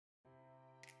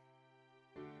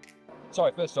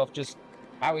Sorry, first off, just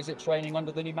how is it training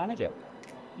under the new manager?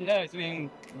 Yeah, it's been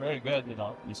very good.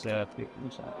 It's new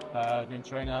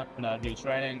trainer, new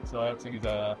training, so everything is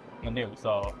new.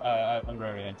 So I'm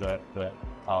very enjoyed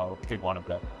how people want to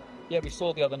play. Yeah, we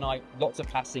saw the other night lots of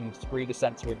passing through the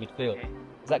centre of midfield.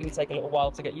 Is that going to take a little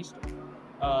while to get used to?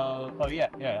 Oh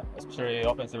yeah. Especially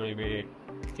offensively,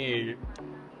 he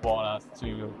want us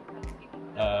to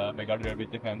make a little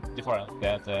bit different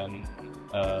than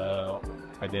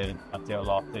I did until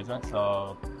last season.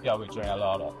 So yeah, we train a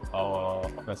lot of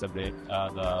offensively,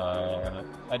 and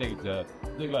I think the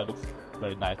league looks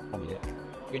very nice for me.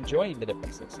 You're enjoying the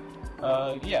differences?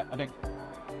 Yeah, I think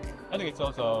it's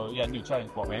also new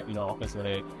challenge for me.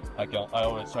 Offensively, I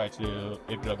always try to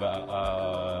improve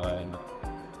a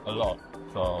lot.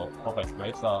 So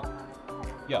offensively, so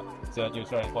yeah, it's a new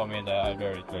challenge for me, and I'm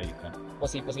very enjoying it.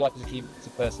 What's he like as a team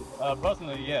person?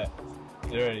 Personally, yeah,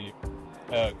 really.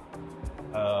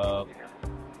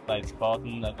 Like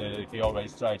Spartan, and he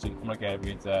always tries to communicate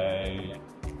with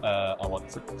our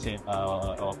team,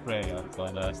 our players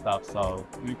and stuff. So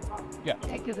yeah.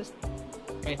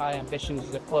 Very high ambitions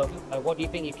as a club. What do you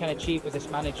think you can achieve with this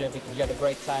manager? Because you had a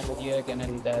great time with Jurgen,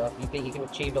 and you think you can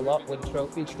achieve a lot with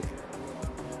trophies?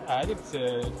 I think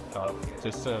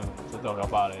just to talk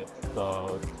about it.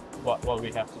 So what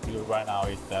we have to do right now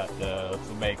is that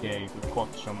to make a good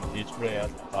connection with each player,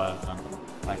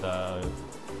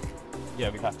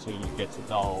 we have to get to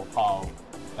know how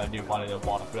a new manager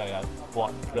want to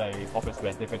play offensively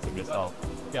and defensively. So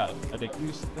yeah, I think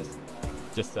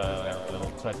just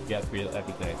try to get fit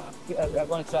every day. I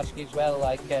wanted to ask you as well,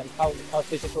 like how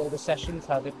physical the sessions,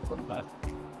 how difficult?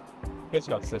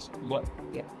 Physical session. What?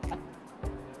 Yeah.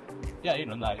 Yeah,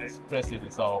 it's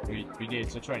preseason, so we need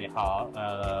to train hard.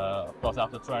 Of course,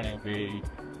 after training, we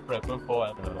play football,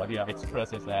 and it's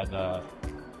preseason,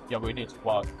 and we need to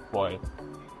work for it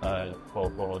for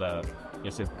the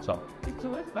season. So.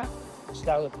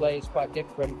 Style of play is quite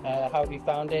different. How have you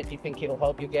found it? Do you think it'll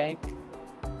help your game?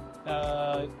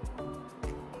 Yeah,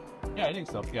 I think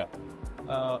so. Yeah.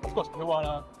 Of course, we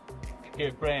wanna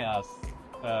keep playing us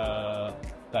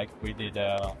like we did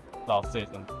last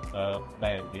season,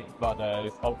 maybe. But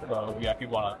also we actually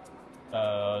wanna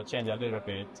change a little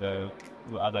bit,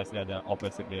 as I said,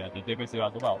 offensively and defensively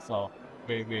as well. So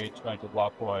we try to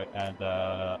work for it, and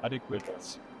I think we to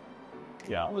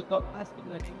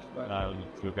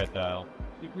get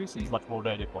much more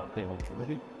ready for the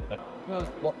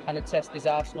What kind of test is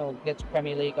Arsenal against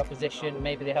Premier League opposition?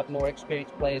 Maybe they have more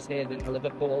experienced players here than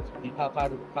Liverpool. How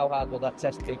hard will that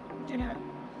test be?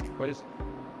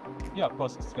 Yeah, of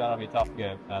course it's gonna be a tough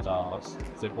game, and it's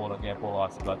an important game for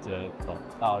us. But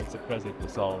now it's a preseason,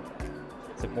 so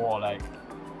it's more like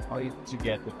to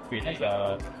get the fit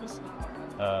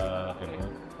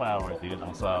priority.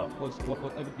 So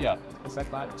yeah,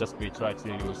 just we try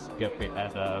to get fit,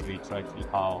 and we try to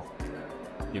how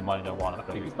the manager want to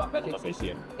play.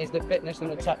 Is the fitness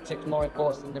and the tactics more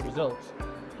important than the results?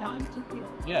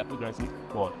 Yeah, fitness is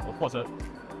important. Of course,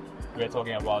 we're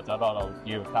talking about a lot of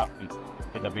new tactics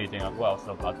in the meeting as well.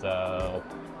 So, but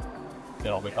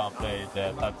we can't play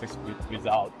the tactics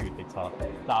without using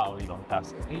now,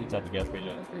 tactics to get fit.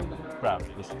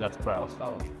 That's proud.